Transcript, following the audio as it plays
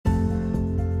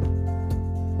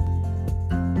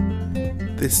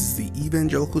This is the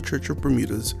Evangelical Church of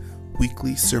Bermuda's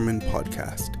weekly sermon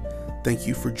podcast. Thank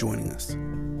you for joining us.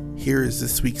 Here is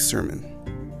this week's sermon.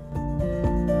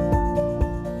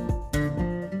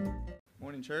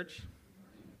 Morning, church.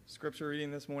 Scripture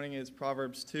reading this morning is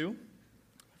Proverbs 2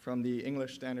 from the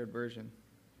English Standard Version.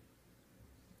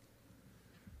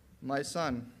 My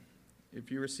son,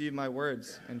 if you receive my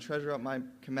words and treasure up my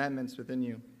commandments within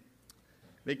you,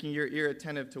 making your ear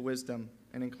attentive to wisdom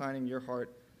and inclining your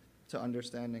heart to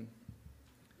understanding.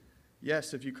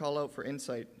 Yes, if you call out for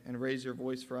insight and raise your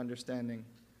voice for understanding,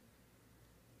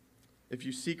 if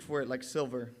you seek for it like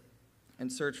silver and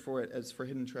search for it as for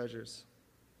hidden treasures,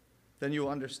 then you will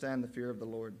understand the fear of the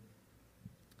Lord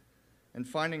and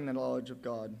finding the knowledge of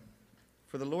God.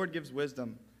 For the Lord gives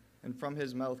wisdom, and from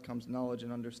his mouth comes knowledge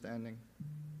and understanding.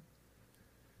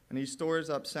 And he stores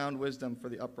up sound wisdom for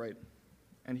the upright,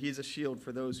 and he is a shield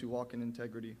for those who walk in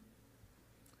integrity,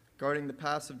 guarding the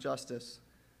paths of justice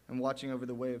and watching over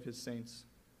the way of his saints.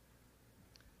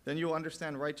 Then you will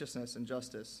understand righteousness and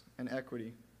justice and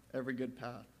equity, every good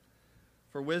path.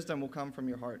 For wisdom will come from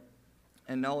your heart,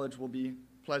 and knowledge will be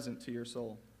pleasant to your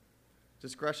soul.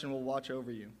 Discretion will watch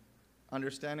over you.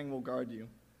 Understanding will guard you,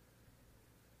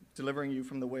 delivering you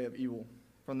from the way of evil,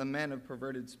 from the men of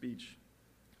perverted speech,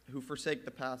 who forsake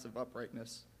the paths of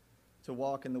uprightness, to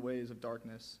walk in the ways of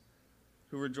darkness,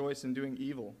 who rejoice in doing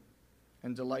evil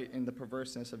and delight in the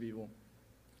perverseness of evil,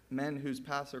 men whose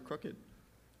paths are crooked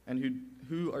and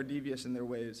who are devious in their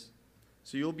ways.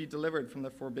 So you'll be delivered from the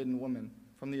forbidden woman,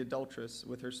 from the adulteress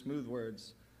with her smooth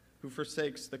words, who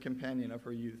forsakes the companion of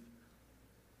her youth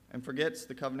and forgets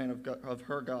the covenant of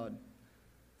her God.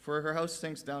 For her house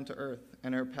sinks down to earth,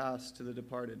 and her paths to the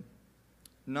departed.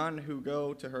 None who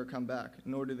go to her come back,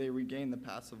 nor do they regain the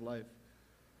paths of life.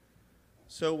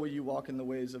 So will you walk in the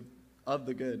ways of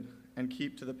the good, and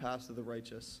keep to the paths of the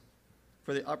righteous.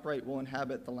 For the upright will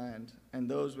inhabit the land, and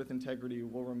those with integrity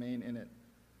will remain in it.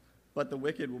 But the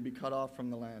wicked will be cut off from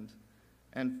the land,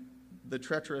 and the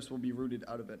treacherous will be rooted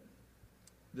out of it.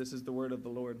 This is the word of the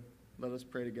Lord. Let us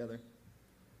pray together.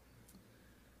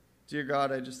 Dear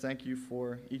God, I just thank you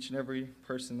for each and every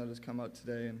person that has come out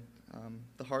today and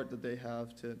the heart that they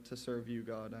have to serve you,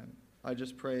 God. I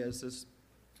just pray as this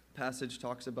passage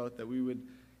talks about that we would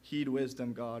heed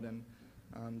wisdom, God, and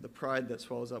the pride that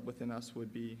swells up within us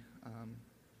would be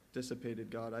dissipated,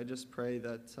 God. I just pray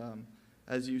that,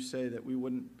 as you say, that we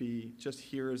wouldn't be just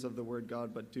hearers of the word,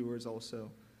 God, but doers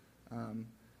also.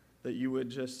 That you would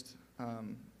just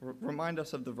remind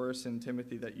us of the verse in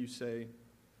Timothy that you say,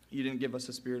 you didn't give us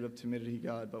a spirit of timidity,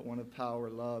 God, but one of power,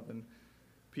 love, and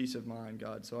peace of mind,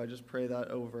 God. So I just pray that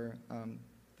over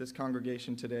this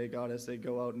congregation today, God, as they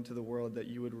go out into the world, that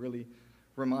you would really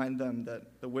remind them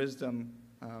that the wisdom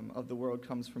of the world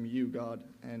comes from you, God,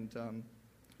 and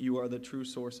you are the true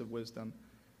source of wisdom.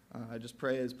 I just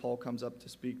pray as Paul comes up to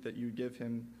speak that you give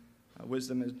him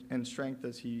wisdom and strength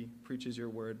as he preaches your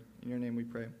word. In your name we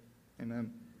pray.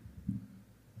 Amen.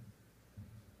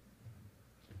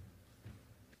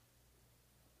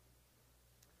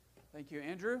 Thank you,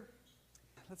 Andrew.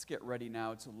 Let's get ready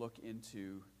now to look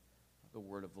into the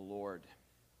word of the Lord.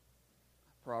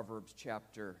 Proverbs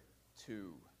chapter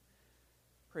 2.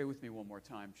 Pray with me one more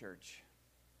time, church.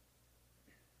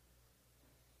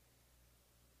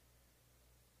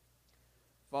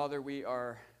 Father, we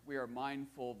are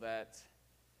mindful that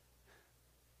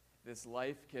this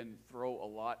life can throw a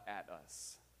lot at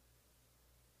us.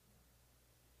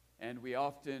 And we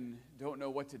often don't know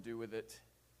what to do with it.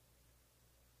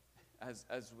 As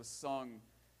was sung,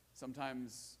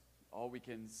 sometimes all we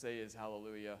can say is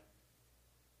hallelujah,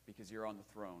 because you're on the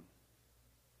throne.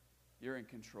 You're in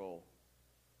control.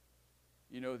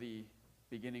 You know the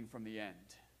beginning from the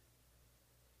end.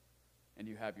 And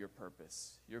you have your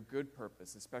purpose, your good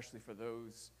purpose, especially for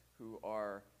those who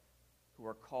are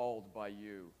called by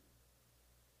you,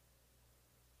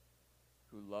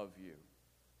 who love you.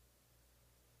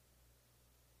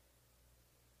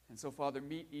 And so, Father,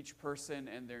 meet each person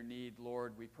and their need,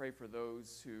 Lord. We pray for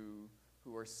those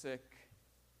who are sick,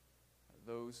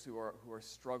 those who are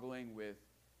struggling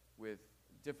with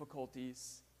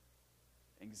difficulties,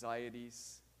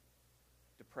 anxieties,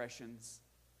 depressions.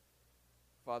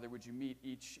 Father, would you meet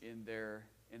each in their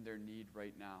need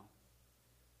right now?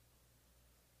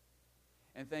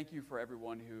 And thank you for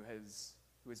everyone who has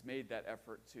made that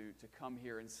effort to come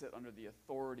here and sit under the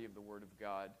authority of the Word of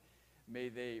God. May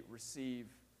they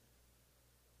receive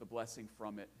the blessing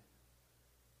from it.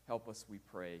 Help us, we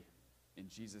pray. In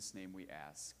Jesus' name we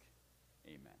ask.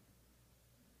 Amen.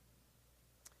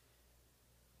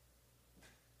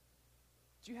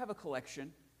 Do you have a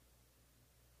collection?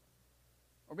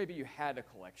 Or maybe you had a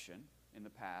collection in the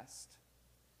past.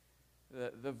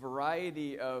 The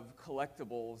variety of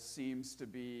collectibles seems to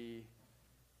be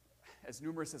as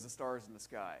numerous as the stars in the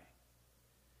sky.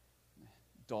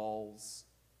 Dolls,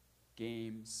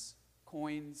 games,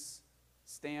 coins,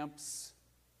 stamps,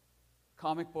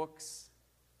 comic books,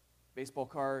 baseball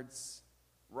cards,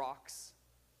 rocks,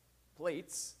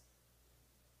 plates.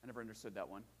 I never understood that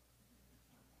one.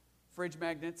 Fridge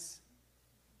magnets.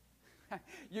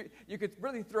 You could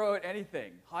really throw out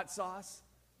anything. Hot sauce.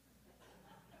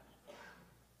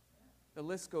 The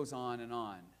list goes on and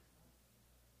on.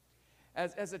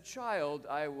 As a child,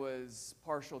 I was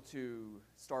partial to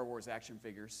Star Wars action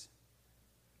figures.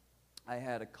 I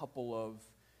had a couple of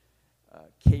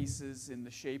cases in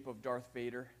the shape of Darth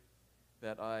Vader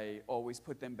that I always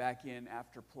put them back in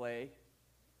after play.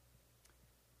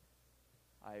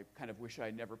 I kind of wish I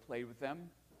never played with them.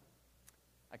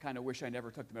 I kind of wish I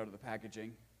never took them out of the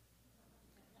packaging.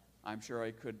 I'm sure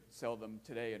I could sell them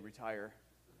today and retire.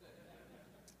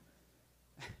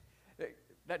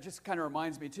 That just kind of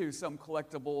reminds me, too, some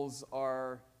collectibles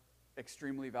are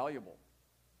extremely valuable.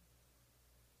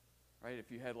 Right?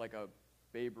 If you had like a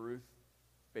Babe Ruth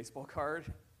baseball card,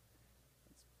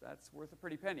 that's worth a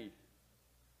pretty penny.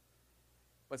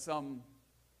 But some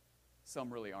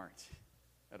really aren't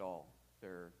at all.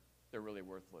 They're really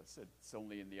worthless. It's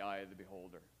only in the eye of the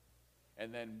beholder.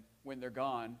 And then when they're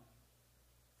gone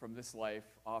from this life,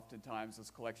 oftentimes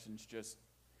those collections just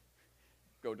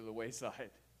go to the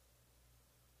wayside.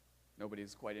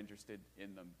 Nobody's quite interested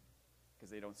in them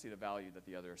because they don't see the value that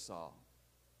the others saw.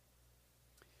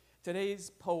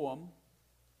 Today's poem,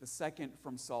 the second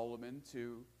from Solomon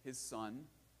to his son,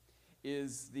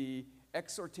 is the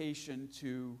exhortation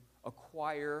to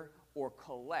acquire or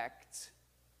collect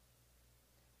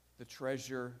the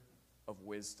treasure of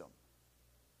wisdom,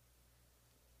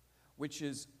 which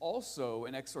is also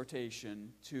an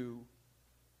exhortation to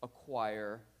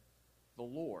acquire the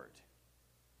Lord,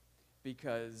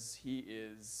 because he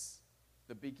is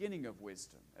the beginning of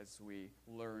wisdom, as we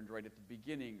learned right at the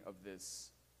beginning of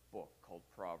this book called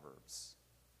Proverbs.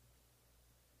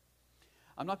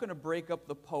 I'm not going to break up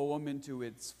the poem into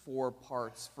its 4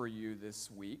 parts for you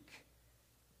this week.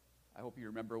 I hope you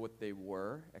remember what they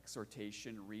were: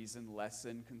 exhortation, reason,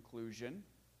 lesson, conclusion.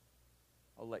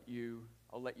 I'll let you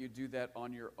do that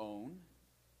on your own.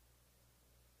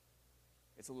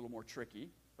 It's a little more tricky,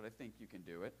 but I think you can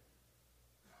do it.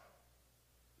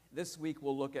 This week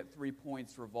we'll look at 3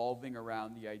 points revolving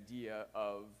around the idea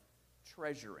of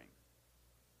treasuring.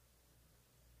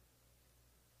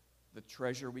 The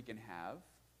treasure we can have,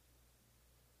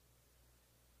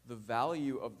 the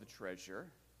value of the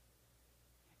treasure,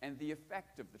 and the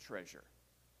effect of the treasure.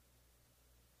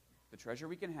 The treasure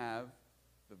we can have,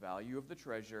 the value of the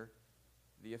treasure,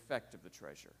 the effect of the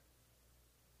treasure.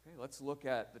 Okay, let's look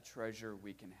at the treasure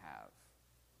we can have.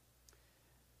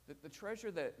 The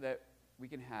treasure that we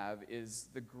can have is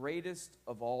the greatest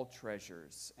of all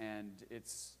treasures, and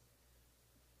it's,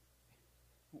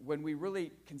 when we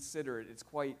really consider it, it's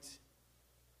quite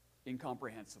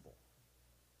incomprehensible.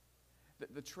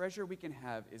 The treasure we can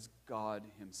have is God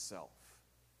himself,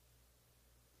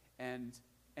 and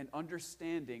an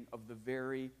understanding of the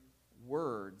very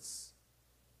words,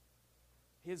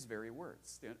 his very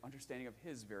words, the understanding of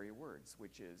his very words,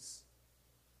 which is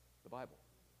the Bible.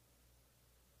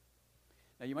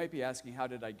 Now, you might be asking, how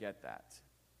did I get that?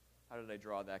 How did I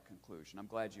draw that conclusion? I'm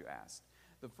glad you asked.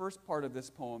 The first part of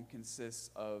this poem consists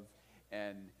of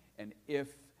an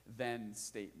if-then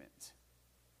statement.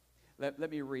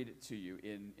 Let me read it to you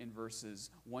in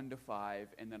verses 1 to 5,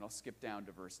 and then I'll skip down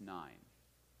to verse 9.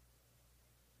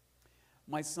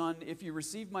 My son, if you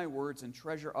receive my words and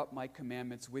treasure up my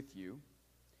commandments with you,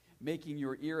 making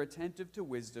your ear attentive to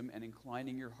wisdom and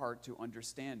inclining your heart to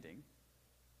understanding,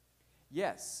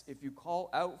 yes, if you call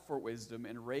out for wisdom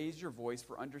and raise your voice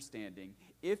for understanding,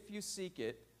 if you seek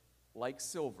it like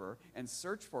silver and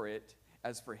search for it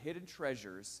as for hidden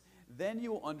treasures, then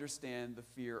you will understand the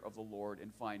fear of the Lord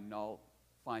and find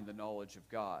the knowledge of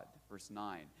God. Verse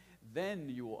 9, then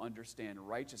you will understand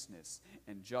righteousness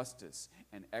and justice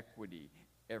and equity,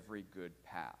 every good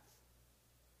path.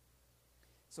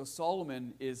 So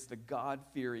Solomon is the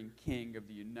God-fearing king of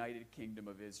the United Kingdom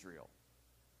of Israel.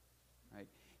 Right?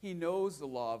 He knows the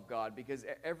law of God because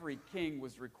every king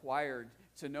was required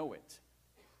to know it.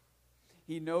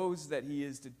 He knows that he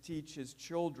is to teach his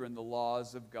children the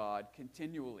laws of God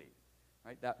continually.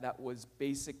 Right? That was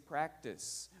basic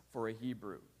practice for a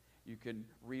Hebrew. You can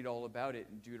read all about it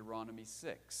in Deuteronomy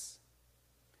 6.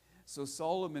 So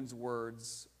Solomon's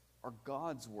words are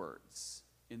God's words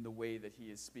in the way that he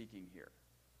is speaking here.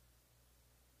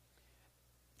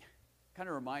 kind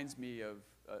of reminds me of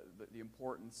the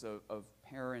importance of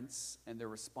parents and their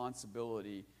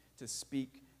responsibility to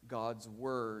speak God's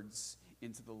words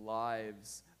into the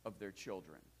lives of their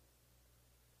children.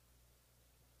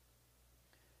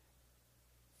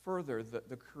 Further,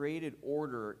 the created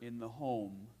order in the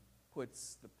home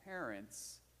puts the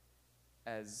parents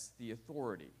as the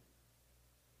authority.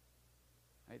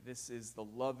 Right? This is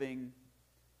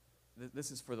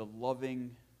for the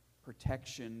loving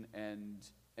protection and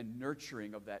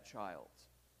nurturing of that child.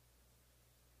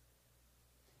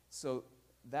 So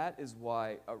that is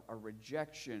why a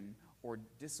rejection or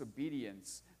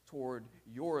disobedience toward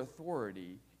your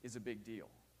authority is a big deal.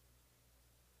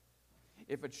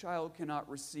 If a child cannot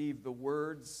receive the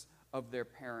words of their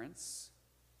parents,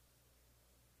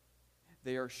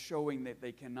 they are showing that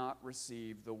they cannot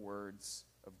receive the words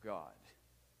of God.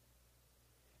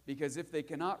 Because if they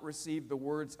cannot receive the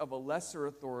words of a lesser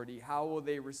authority, how will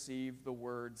they receive the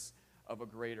words of a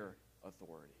greater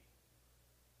authority?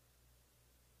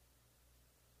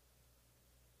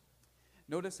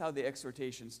 Notice how the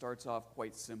exhortation starts off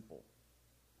quite simple,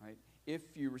 right?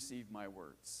 If you receive my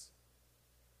words.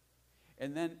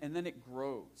 And then it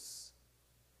grows.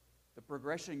 The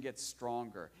progression gets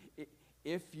stronger.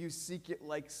 If you seek it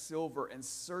like silver and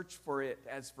search for it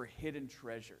as for hidden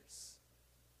treasures.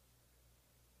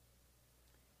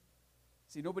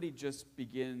 See, nobody just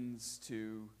begins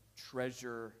to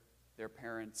treasure their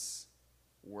parents'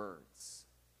 words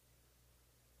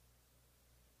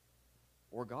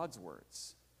or God's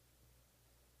words.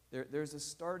 There's a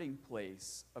starting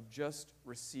place of just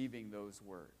receiving those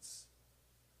words.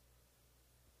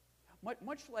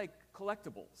 Much like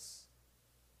collectibles,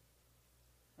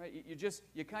 right?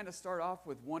 You kind of start off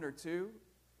with one or two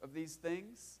of these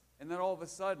things, and then all of a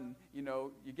sudden,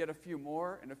 you get a few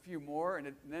more, and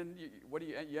then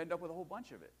you end up with a whole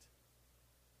bunch of it.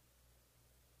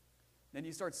 Then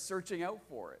you start searching out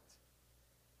for it.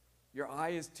 Your eye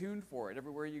is tuned for it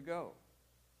everywhere you go.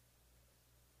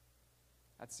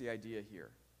 That's the idea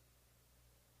here.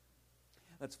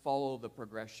 Let's follow the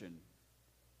progression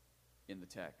in the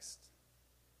text.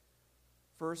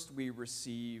 First, we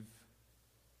receive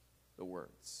the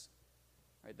words.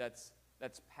 Right? That's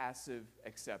passive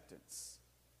acceptance.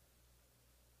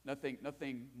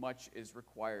 Nothing much is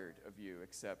required of you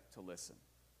except to listen.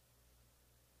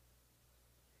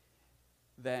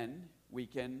 Then we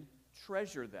can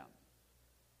treasure them.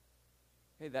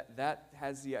 Okay, that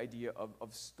has the idea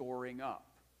of storing up,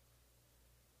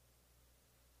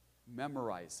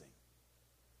 memorizing.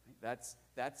 Right?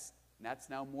 That's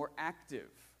now more active.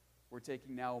 We're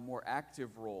taking now a more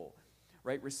active role.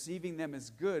 Right? Receiving them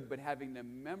is good, but having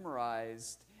them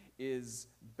memorized is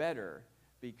better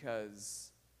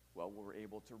because, we're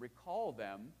able to recall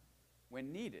them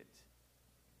when needed.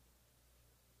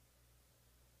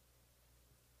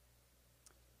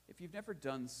 If you've never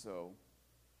done so,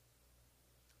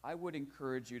 I would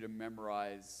encourage you to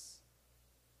memorize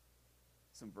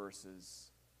some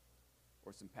verses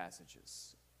or some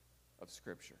passages of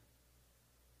Scripture.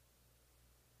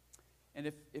 And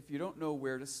if you don't know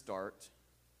where to start,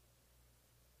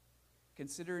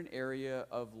 consider an area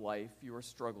of life you are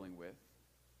struggling with.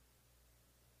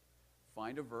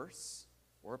 Find a verse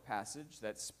or a passage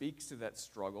that speaks to that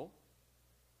struggle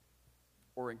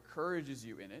or encourages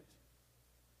you in it,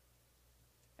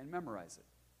 and memorize it.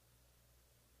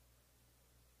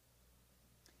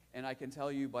 And I can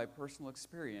tell you by personal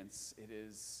experience, it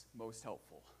is most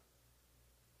helpful.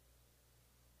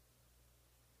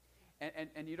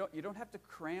 And you don't have to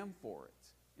cram for it.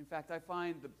 In fact, I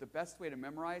find the best way to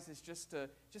memorize is just to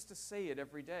say it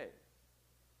every day.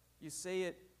 You say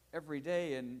it every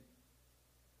day, and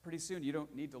pretty soon you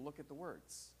don't need to look at the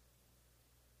words.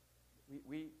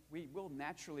 We will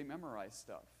naturally memorize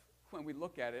stuff when we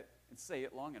look at it and say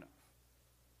it long enough.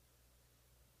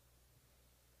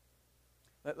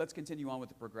 Let's continue on with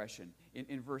the progression.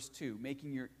 In verse 2,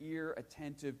 making your ear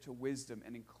attentive to wisdom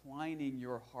and inclining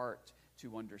your heart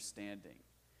to understanding.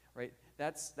 Right?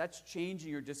 That's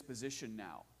changing your disposition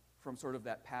now from sort of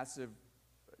that passive,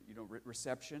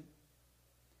 reception.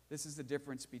 This is the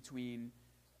difference between,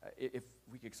 if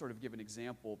we could sort of give an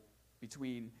example,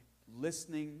 between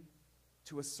listening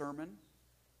to a sermon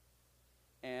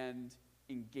and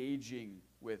engaging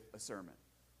with a sermon.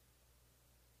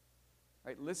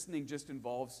 Right? Listening just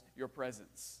involves your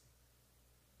presence.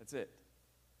 That's it.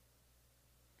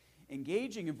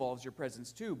 Engaging involves your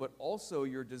presence too, but also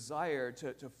your desire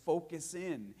to focus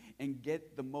in and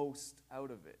get the most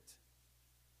out of it.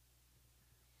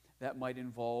 That might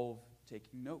involve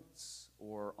taking notes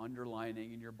or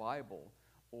underlining in your Bible,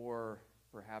 or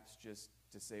perhaps just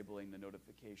disabling the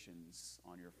notifications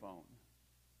on your phone.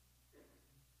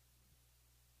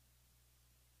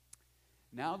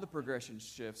 Now the progression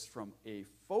shifts from a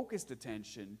focused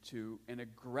attention to an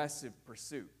aggressive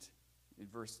pursuit. In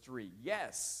verse 3,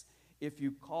 yes, if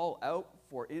you call out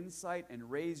for insight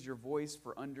and raise your voice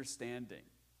for understanding.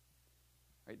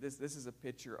 Right? This is a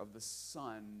picture of the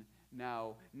Son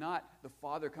now, not the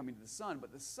Father coming to the Son,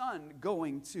 but the Son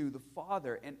going to the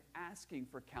Father and asking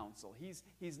for counsel.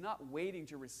 He's not waiting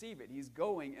to receive it. He's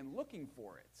going and looking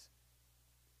for it.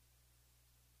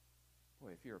 Boy,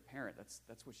 if you're a parent,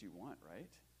 that's what you want, right?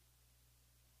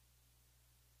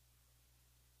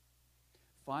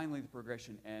 Finally, the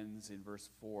progression ends in verse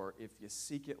 4, if you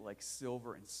seek it like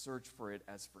silver and search for it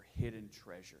as for hidden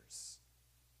treasures.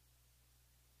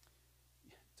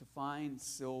 To find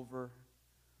silver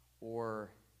or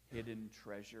hidden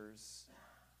treasures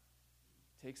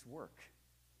takes work.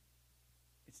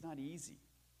 It's not easy.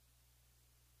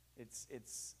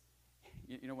 It's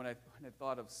when I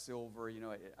thought of silver,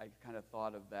 I kind of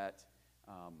thought of that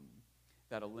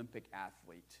Olympic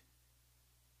athlete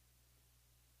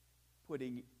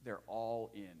putting their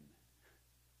all in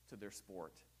to their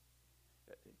sport,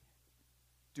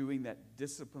 doing that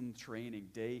disciplined training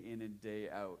day in and day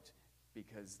out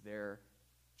because they're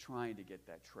trying to get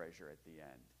that treasure at the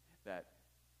end, that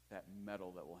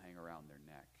medal that will hang around their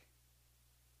neck.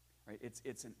 Right?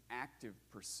 It's an active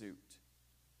pursuit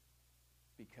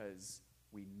because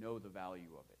we know the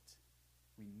value of it.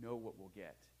 We know what we'll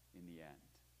get in the end.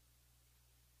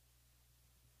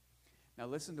 Now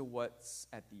listen to what's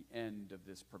at the end of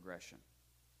this progression.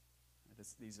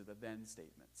 These are the then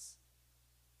statements.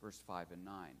 Verse 5 and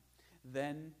 9.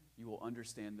 Then you will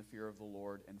understand the fear of the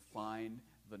Lord and find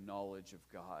the knowledge of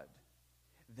God.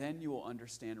 Then you will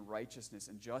understand righteousness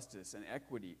and justice and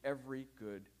equity, every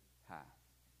good path.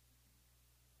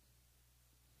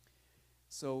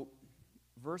 So,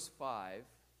 verse 5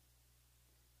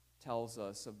 tells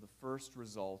us of the first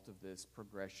result of this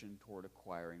progression toward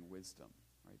acquiring wisdom,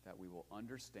 right? That we will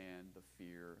understand the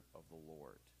fear of the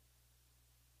Lord.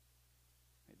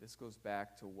 Right? This goes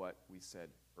back to what we said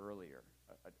earlier.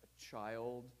 A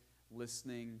child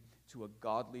listening to a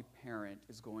godly parent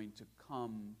is going to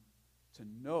come to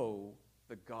know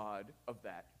the God of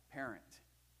that parent.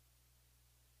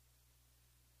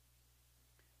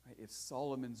 Right? If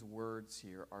Solomon's words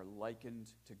here are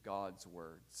likened to God's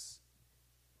words,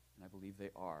 and I believe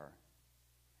they are,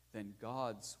 then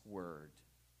God's word,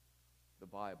 the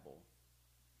Bible,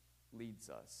 leads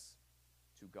us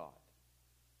to God.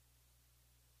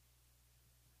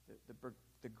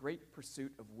 The great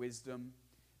pursuit of wisdom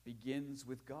begins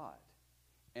with God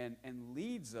and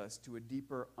leads us to a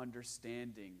deeper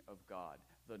understanding of God,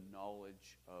 the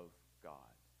knowledge of God,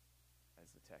 as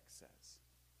the text says.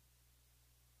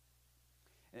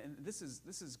 And this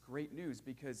is great news,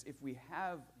 because if we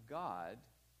have God,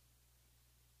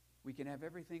 we can have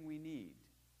everything we need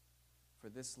for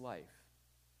this life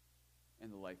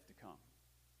and the life to come.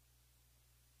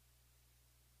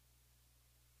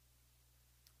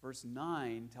 Verse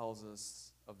 9 tells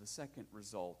us of the second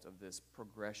result of this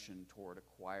progression toward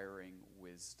acquiring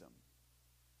wisdom.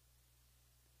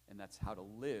 And that's how to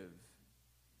live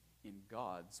in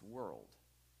God's world.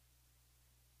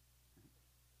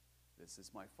 This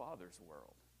is my Father's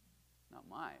world, not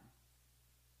mine.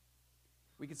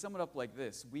 We can sum it up like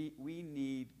this. We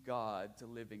need God to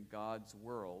live in God's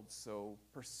world, so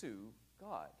pursue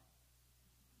God.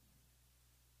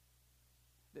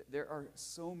 There are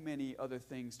so many other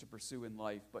things to pursue in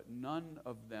life, but none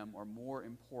of them are more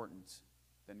important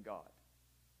than God.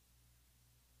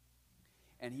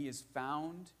 And he is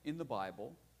found in the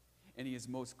Bible, and he is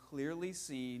most clearly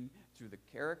seen through the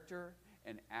character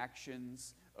and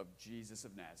actions of Jesus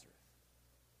of Nazareth.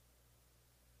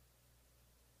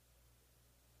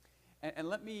 And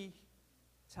let me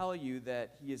tell you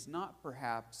that he is not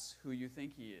perhaps who you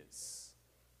think he is.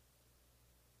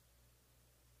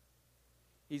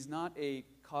 He's not a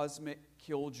cosmic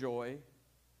killjoy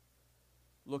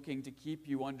looking to keep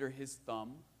you under his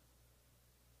thumb.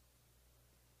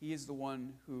 He is the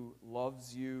one who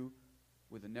loves you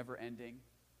with a never-ending,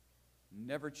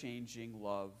 never-changing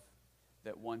love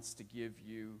that wants to give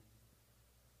you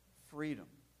freedom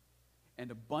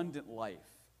and abundant life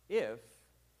if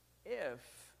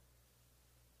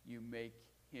you make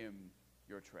him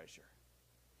your treasure,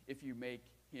 if you make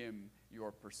him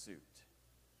your pursuit.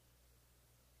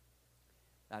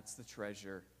 That's the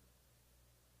treasure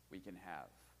we can have.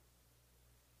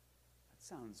 That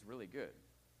sounds really good.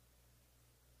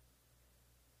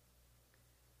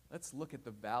 Let's look at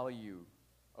the value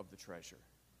of the treasure.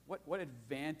 What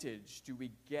advantage do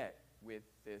we get with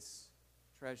this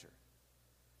treasure?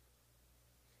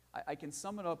 I can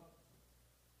sum it up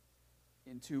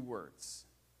in 2 words.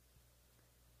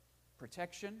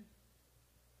 protection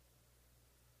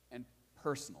and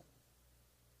personal.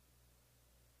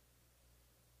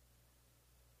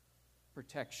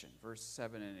 Protection, verse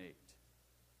 7 and 8.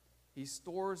 He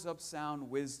stores up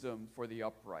sound wisdom for the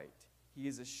upright. He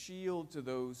is a shield to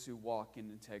those who walk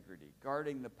in integrity,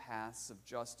 guarding the paths of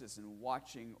justice and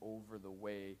watching over the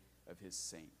way of his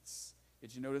saints.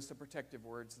 Did you notice the protective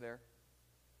words there?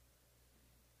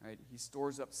 Right? He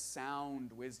stores up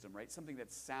sound wisdom, right? Something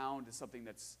that's sound is something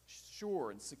that's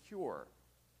sure and secure.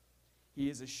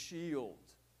 He is a shield.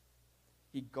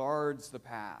 He guards the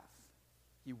path.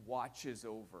 He watches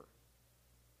over.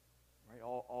 Right?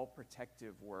 All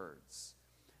protective words.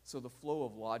 So the flow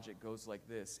of logic goes like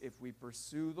this. If we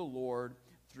pursue the Lord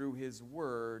through his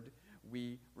word,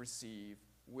 we receive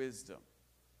wisdom.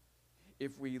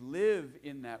 If we live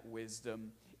in that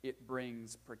wisdom, it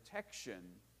brings protection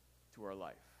to our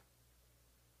life.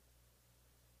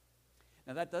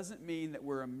 Now that doesn't mean that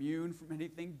we're immune from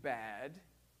anything bad.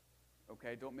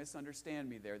 Okay, don't misunderstand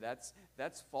me there. That's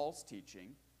false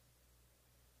teaching.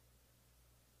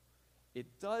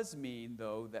 It does mean,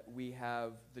 though, that we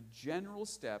have the general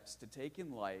steps to take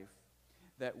in life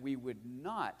that we would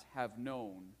not have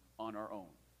known on our own.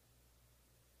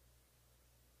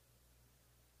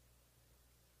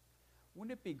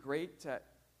 Wouldn't it be great to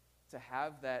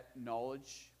have that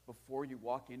knowledge before you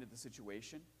walk into the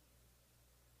situation?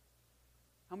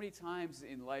 How many times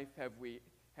in life have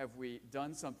we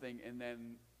done something and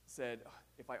then said,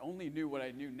 if I only knew what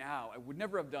I knew now, I would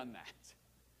never have done that?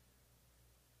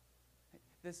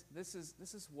 This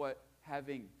is what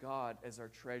having God as our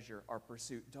treasure, our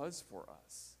pursuit, does for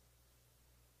us.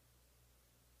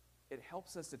 It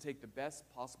helps us to take the best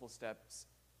possible steps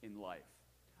in life,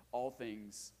 all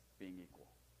things being equal.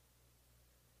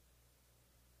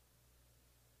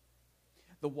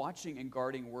 The watching and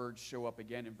guarding words show up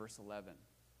again in verse 11.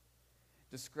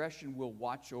 Discretion will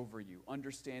watch over you.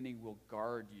 Understanding will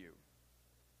guard you.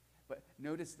 But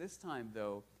notice this time,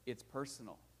 though, it's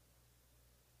personal.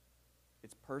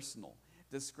 It's personal.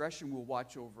 Discretion will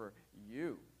watch over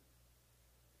you.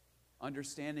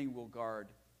 Understanding will guard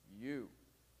you.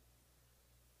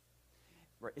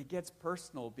 Right? It gets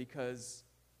personal because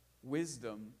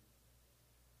wisdom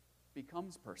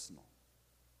becomes personal.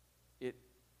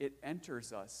 It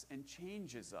enters us and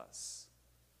changes us.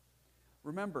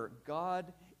 Remember,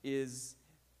 God is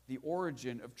the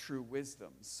origin of true wisdom.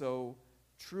 So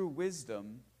true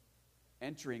wisdom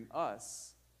entering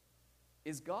us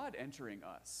is God entering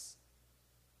us.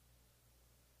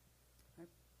 Right?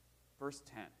 Verse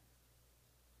 10.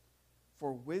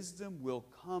 For wisdom will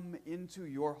come into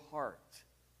your heart,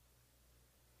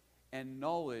 and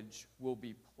knowledge will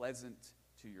be pleasant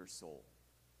to your soul.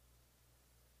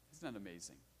 Isn't that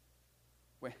amazing?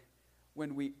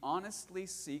 When we honestly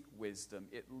seek wisdom,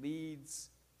 it leads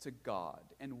to God.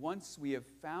 And once we have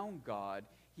found God,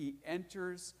 he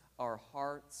enters our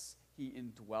hearts, he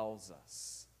indwells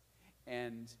us.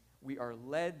 And we are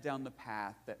led down the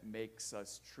path that makes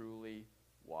us truly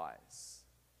wise.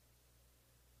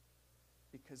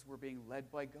 Because we're being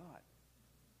led by God.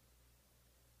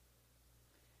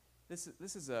 This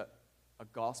is a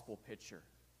gospel picture.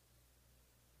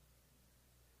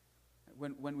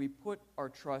 When we put our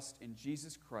trust in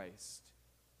Jesus Christ,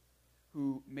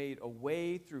 who made a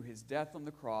way through his death on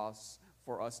the cross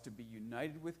for us to be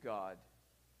united with God,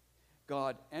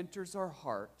 God enters our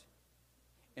heart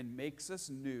and makes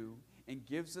us new and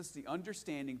gives us the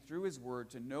understanding through his word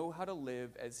to know how to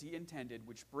live as he intended,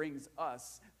 which brings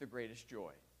us the greatest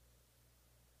joy.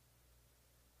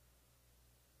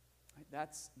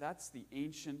 That's the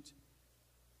ancient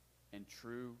and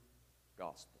true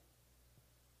gospel.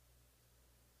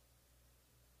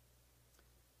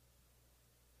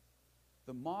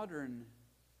 The modern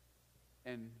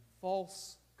and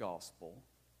false gospel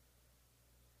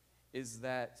is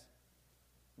that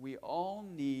we all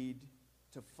need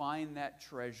to find that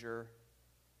treasure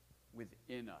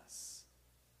within us.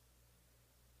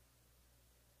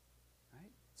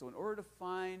 Right? So in order to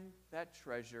find that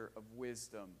treasure of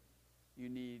wisdom, you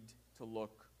need to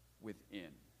look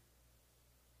within.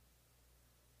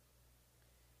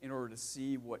 In order to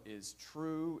see what is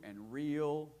true and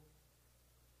real.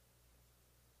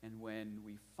 And when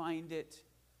we find it,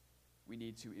 we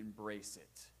need to embrace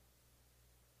it.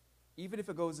 Even if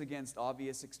it goes against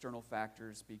obvious external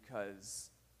factors,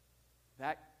 because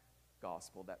that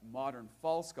gospel, that modern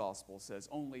false gospel, says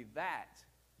only that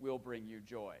will bring you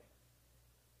joy.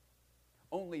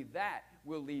 Only that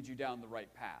will lead you down the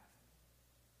right path.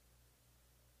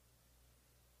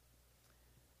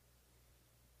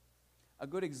 A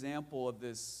good example of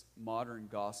this modern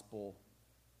gospel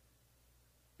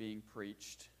being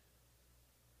preached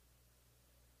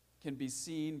can be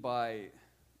seen by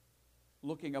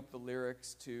looking up the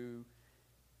lyrics to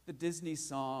the Disney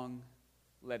song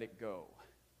Let It Go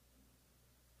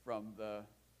from the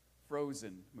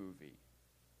Frozen movie.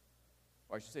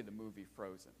 Or I should say the movie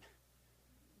Frozen.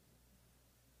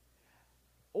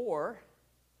 Or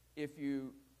if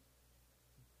you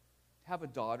have a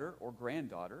daughter or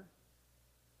granddaughter,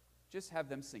 just have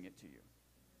them sing it to you.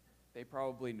 They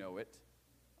probably know it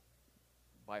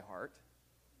by heart.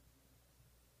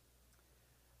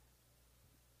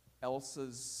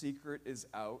 Elsa's secret is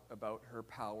out about her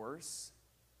powers,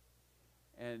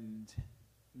 and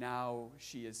now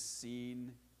she is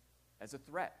seen as a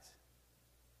threat.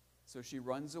 So she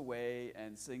runs away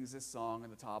and sings this song on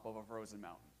the top of a frozen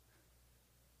mountain.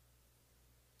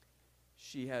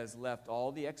 She has left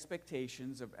all the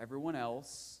expectations of everyone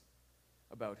else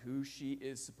about who she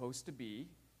is supposed to be.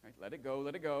 Right? Let it go,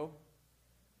 let it go.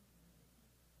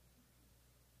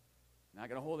 Not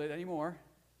going to hold it anymore.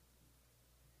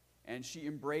 And she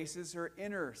embraces her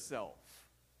inner self.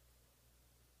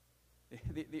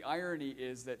 The irony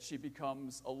is that she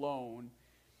becomes alone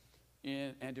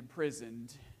and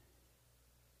imprisoned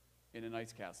in an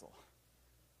ice castle.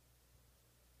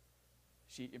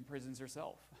 She imprisons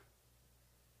herself.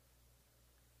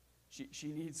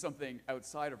 She needs something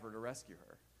outside of her to rescue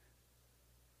her.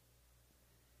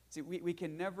 See, we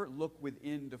can never look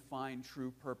within to find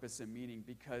true purpose and meaning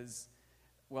because,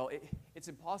 well, it's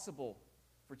impossible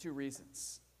for two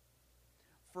reasons.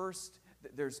 First,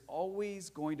 there's always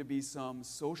going to be some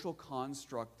social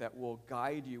construct that will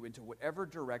guide you into whatever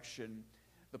direction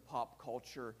the pop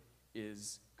culture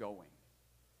is going.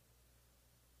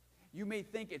 You may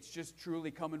think it's just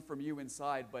truly coming from you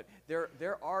inside, but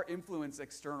there are influences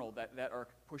external that are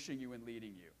pushing you and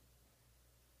leading you.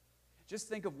 Just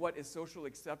think of what is socially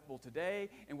acceptable today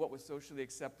and what was socially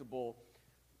acceptable,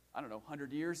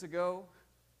 100 years ago.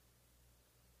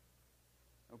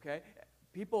 Okay?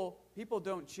 People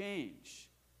don't change,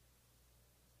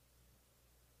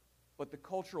 but the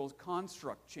cultural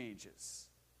construct changes.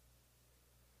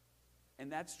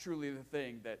 And that's truly the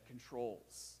thing that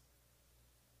controls.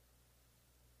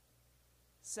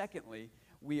 Secondly,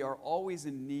 we are always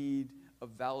in need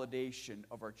of validation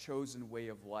of our chosen way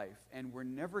of life, and we're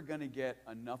never going to get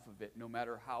enough of it no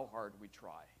matter how hard we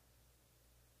try.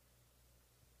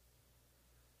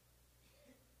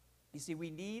 You see, we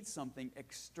need something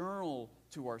external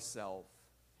to ourselves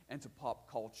and to pop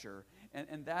culture,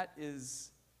 and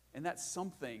that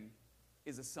something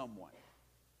is a someone.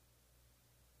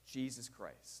 Jesus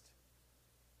Christ.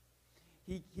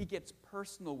 He gets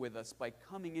personal with us by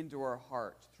coming into our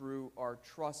heart through our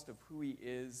trust of who he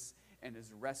is and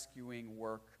his rescuing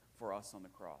work for us on the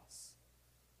cross.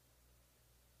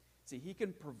 See, he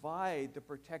can provide the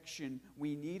protection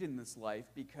we need in this life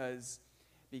because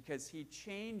he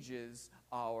changes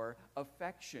our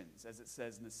affections, as it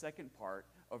says in the second part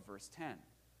of verse 10.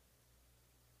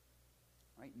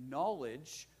 Right?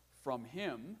 Knowledge from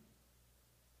him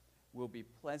will be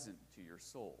pleasant to your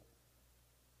soul.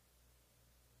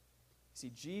 See,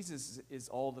 Jesus is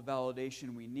all the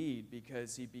validation we need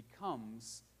because he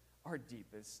becomes our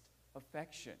deepest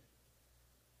affection,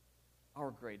 our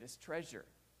greatest treasure.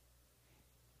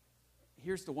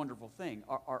 Here's the wonderful thing.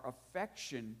 Our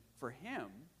affection for him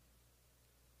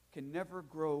can never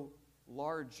grow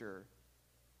larger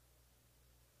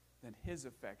than his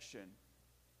affection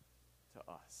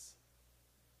to us.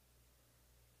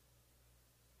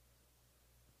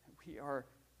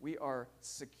 We are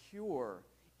secure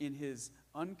in his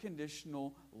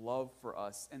unconditional love for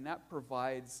us, and that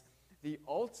provides the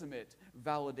ultimate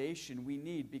validation we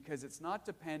need because it's not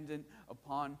dependent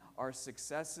upon our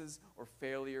successes or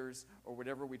failures or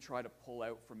whatever we try to pull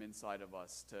out from inside of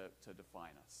us to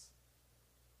define us.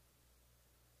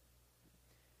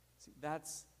 See,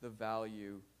 that's the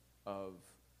value of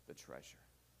the treasure.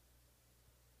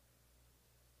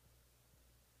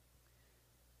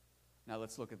 Now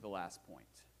let's look at the last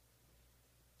point.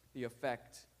 The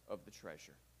effect of the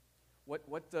treasure.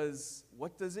 What does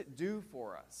it do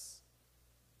for us?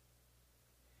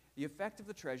 The effect of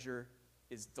the treasure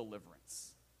is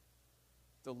deliverance.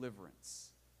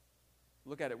 Deliverance.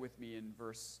 Look at it with me in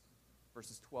verses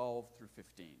 12 through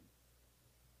 15.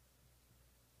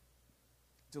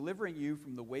 Delivering you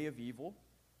from the way of evil,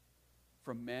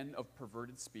 from men of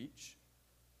perverted speech,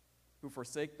 who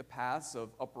forsake the paths of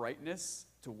uprightness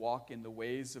to walk in the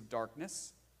ways of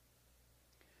darkness,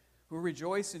 who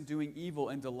rejoice in doing evil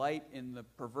and delight in the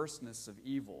perverseness of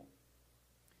evil,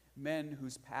 men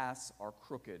whose paths are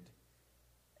crooked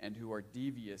and who are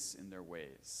devious in their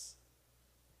ways.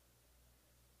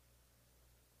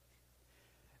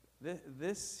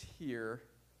 This here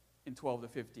in 12 to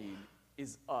 15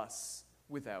 is us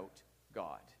without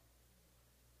God.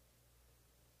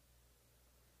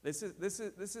 This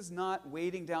is not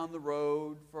waiting down the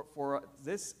road for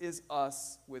this is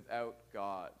us without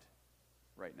God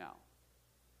right now.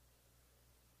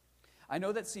 I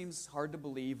know that seems hard to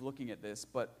believe looking at this,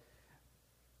 but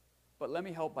let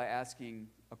me help by asking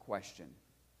a question.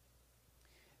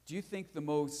 Do you think the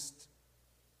most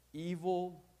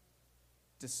evil,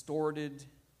 distorted,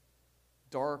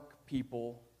 dark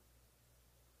people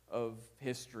of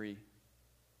history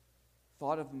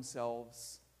thought of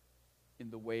themselves in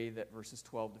the way that verses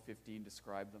 12 to 15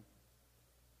 describe them?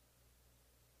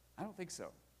 I don't think so.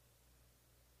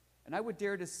 And I would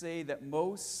dare to say that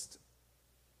most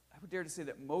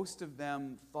of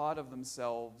them thought of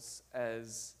themselves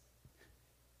as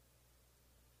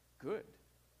good,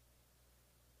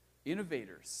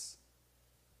 innovators.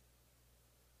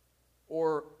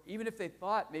 Or even if they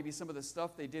thought maybe some of the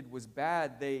stuff they did was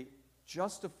bad, they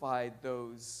justified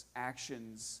those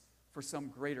actions for some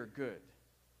greater good.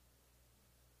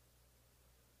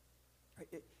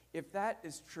 If that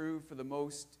is true for the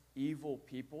most evil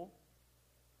people,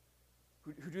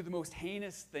 who do the most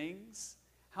heinous things,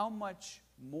 how much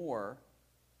more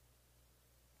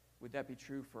would that be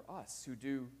true for us who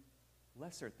do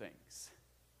lesser things?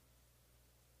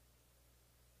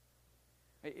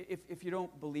 If you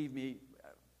don't believe me,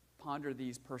 ponder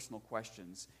these personal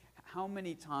questions. How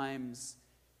many times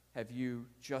have you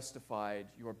justified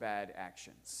your bad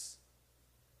actions?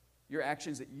 Your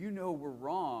actions that you know were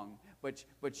wrong,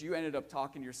 but you ended up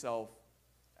talking yourself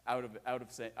out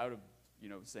of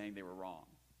saying they were wrong,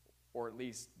 or at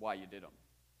least why you did them,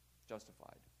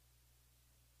 justified.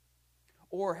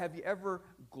 Or have you ever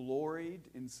gloried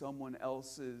in someone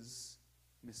else's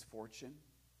misfortune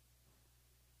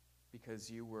because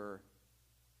you were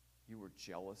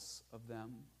jealous of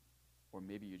them, or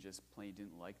maybe you just plain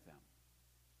didn't like them?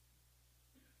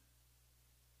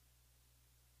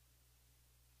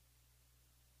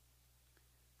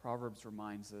 Proverbs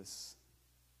reminds us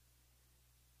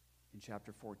in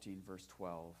chapter 14, verse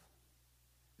 12,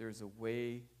 there's a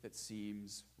way that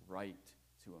seems right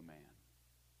to a man.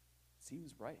 It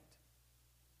seems right,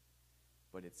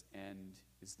 but its end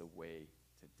is the way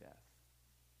to death.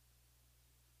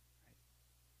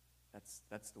 Right?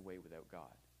 That's the way without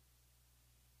God.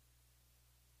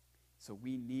 So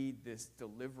we need this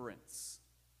deliverance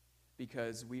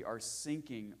because we are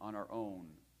sinking on our own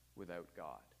without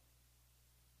God.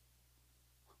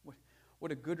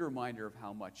 What a good reminder of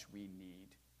how much we need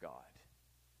God.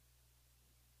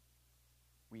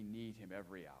 We need him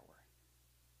every hour.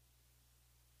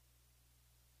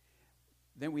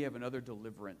 Then we have another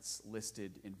deliverance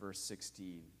listed in verse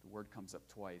 16. The word comes up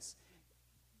twice.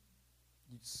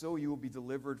 So you will be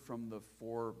delivered from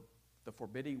the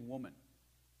forbidding woman,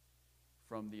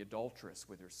 from the adulteress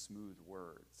with her smooth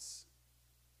words.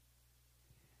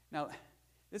 Now,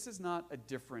 this is not a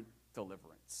different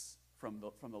deliverance from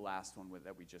the last one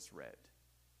that we just read.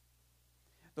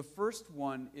 The first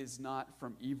one is not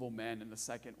from evil men, and the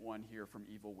second one here from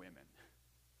evil women.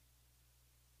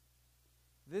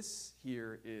 This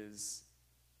here is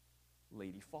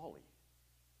Lady Folly.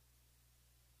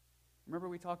 Remember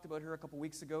we talked about her a couple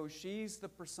weeks ago? She's the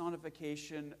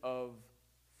personification of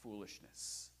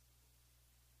foolishness.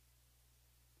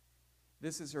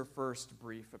 This is her first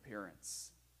brief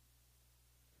appearance.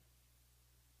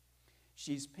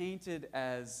 She's painted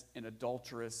as an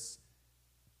adulteress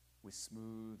with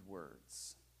smooth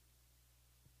words.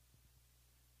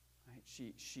 Right?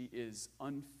 She is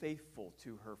unfaithful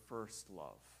to her first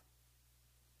love.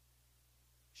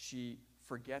 She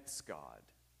forgets God.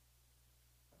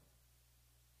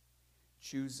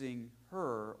 Choosing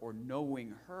her or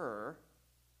knowing her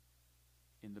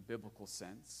in the biblical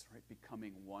sense, right,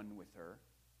 becoming one with her,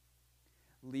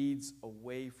 leads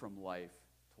away from life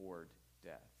toward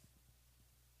death.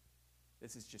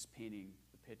 This is just painting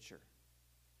the picture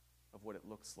of what it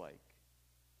looks like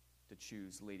to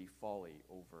choose Lady Folly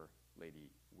over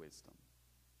Lady Wisdom.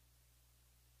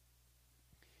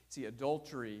 See,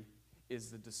 adultery is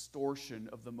the distortion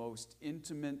of the most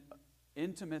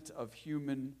intimate of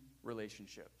human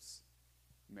relationships,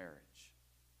 marriage.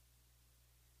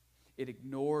 It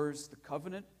ignores the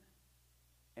covenant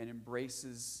and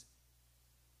embraces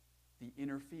the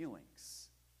inner feelings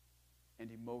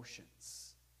and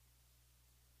emotions.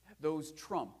 Those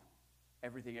trump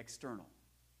everything external.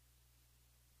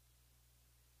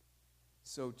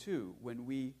 So too, when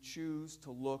we choose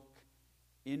to look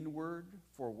inward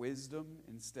for wisdom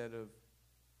instead of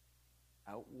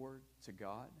outward to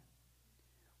God,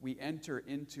 we enter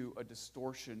into a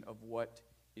distortion of what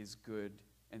is good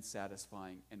and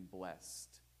satisfying and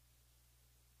blessed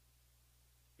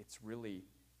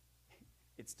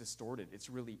it's distorted. It's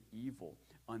really evil,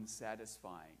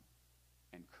 unsatisfying,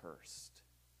 and cursed.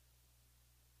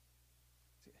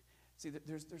 See,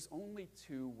 there's only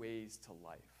two ways to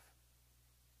life.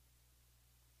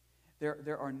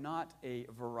 There are not a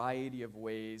variety of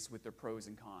ways with their pros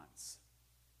and cons.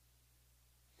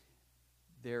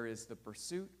 There is the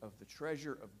pursuit of the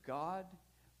treasure of God,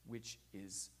 which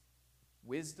is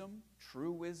wisdom,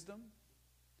 true wisdom,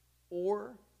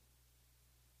 or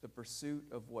the pursuit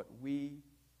of what we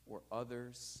or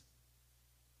others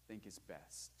think is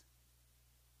best.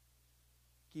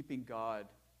 Keeping God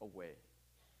away,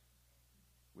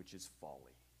 which is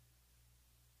folly.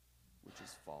 Which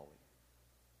is folly.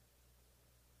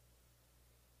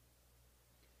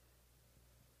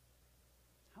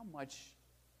 How much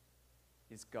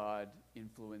is God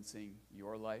influencing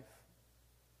your life?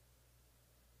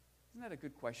 Isn't that a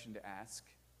good question to ask?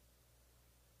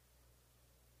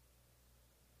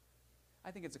 I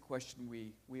think it's a question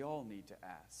we all need to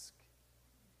ask.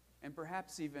 And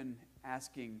perhaps even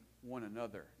asking one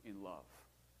another in love.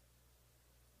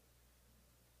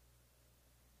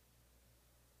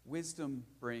 Wisdom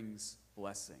brings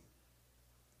blessing.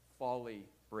 Folly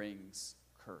brings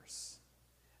curse.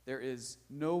 There is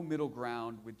no middle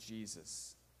ground with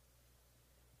Jesus.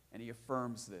 And he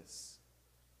affirms this.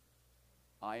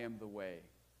 I am the way.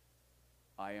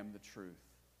 I am the truth.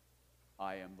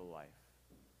 I am the life.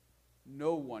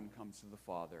 No one comes to the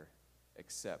Father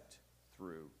except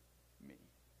through me.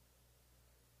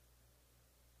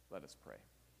 Let us pray.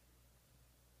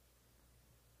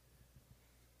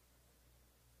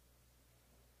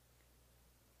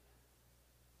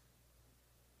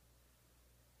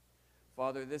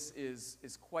 Father, this is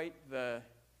quite the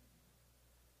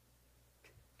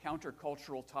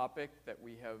countercultural topic that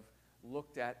we have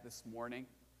looked at this morning.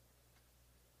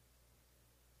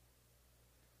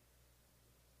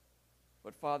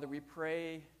 But Father, we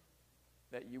pray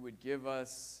that you would give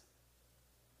us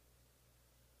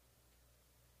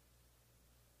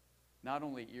not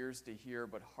only ears to hear,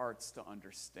 but hearts to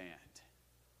understand.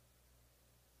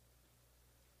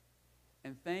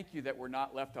 And thank you that we're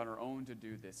not left on our own to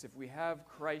do this. If we have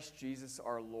Christ Jesus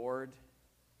our Lord,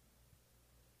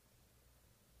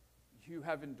 you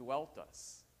have indwelt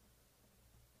us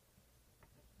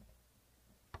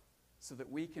so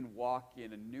that we can walk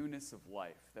in a newness of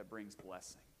life that brings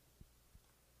blessing.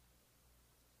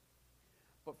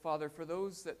 But Father, for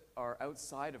those that are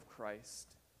outside of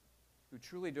Christ, who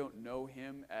truly don't know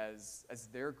him as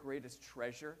their greatest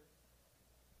treasure,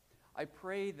 I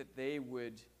pray that they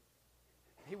would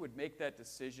make that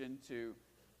decision to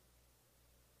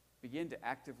begin to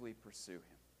actively pursue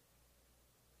him.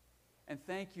 And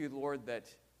thank you, Lord, that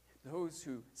those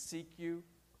who seek you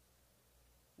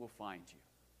will find you.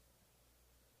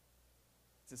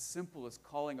 It's as simple as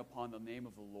calling upon the name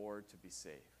of the Lord to be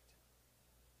saved.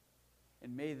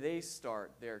 And may they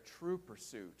start their true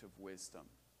pursuit of wisdom.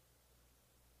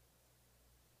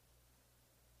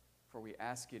 For we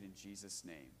ask it in Jesus'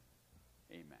 name.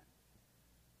 Amen.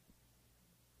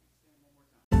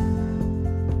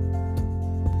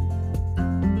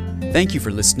 Thank you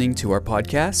for listening to our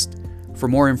podcast. For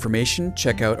more information,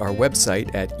 check out our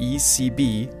website at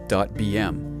ecb.bm.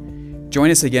 Join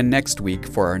us again next week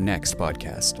for our next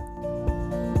podcast.